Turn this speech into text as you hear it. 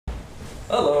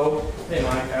Hello. Hey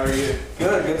Mike, how are you?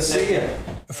 Good to see you.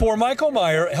 For Michael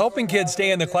Meyer, helping kids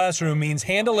stay in the classroom means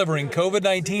hand-delivering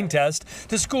COVID-19 tests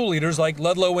to school leaders like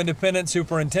Ludlow Independent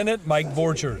Superintendent Mike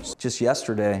Borchers. Just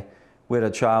yesterday, we had a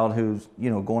child who's,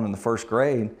 going in the first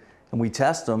grade, and we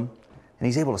test him, and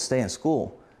he's able to stay in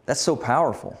school. That's so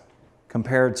powerful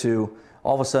compared to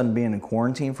all of a sudden being in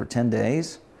quarantine for 10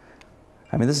 days.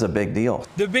 I mean, this is a big deal.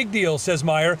 The big deal, says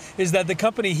Meyer, is that the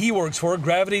company he works for,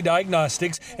 Gravity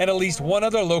Diagnostics, and at least one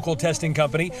other local testing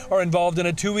company are involved in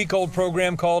a 2-week-old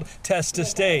program called Test to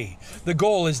Stay. The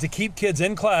goal is to keep kids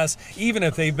in class, even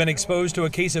if they've been exposed to a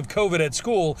case of COVID at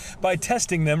school, by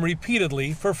testing them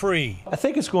repeatedly for free. I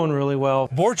think it's going really well.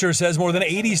 Borcher says more than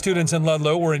 80 students in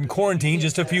Ludlow were in quarantine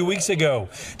just a few weeks ago.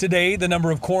 Today, the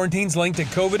number of quarantines linked to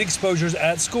COVID exposures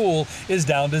at school is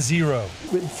down to 0.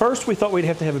 First, we thought we'd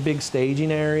have to have a big staging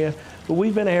area, but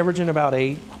we've been averaging about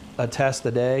 8 tests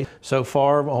a day. So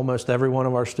far, almost every one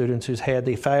of our students who's had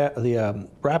the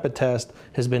rapid test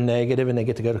has been negative, and they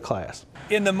get to go to class.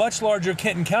 In the much larger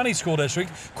Kenton County School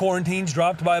District, quarantines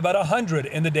dropped by about 100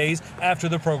 in the days after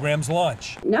the program's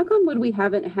launch. Knock on wood, we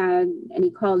haven't had any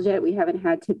calls yet. We haven't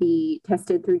had to be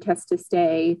tested through Test to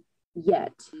Stay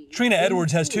yet. Trina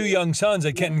Edwards has 2 young sons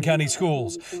at Kenton County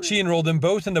Schools. She enrolled them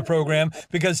both in the program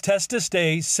because Test to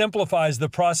Stay simplifies the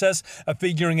process of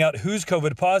figuring out who's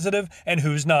COVID positive and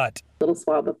who's not. Little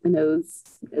swab up the nose,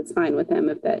 it's fine with them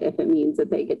if it means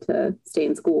that they get to stay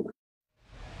in school.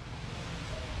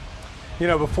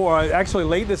 Actually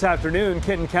late this afternoon,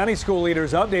 Kenton County school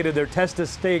leaders updated their Test to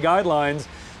Stay guidelines.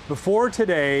 Before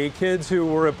today, kids who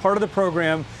were a part of the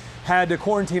program had to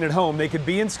quarantine at home. They could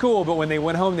be in school, but when they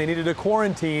went home, they needed to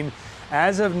quarantine.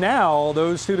 As of now,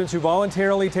 those students who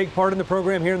voluntarily take part in the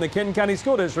program here in the Kenton County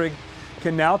School District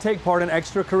can now take part in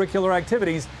extracurricular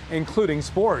activities, including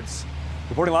sports.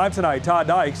 Reporting live tonight, Todd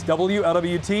Dykes,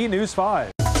 WLWT News 5.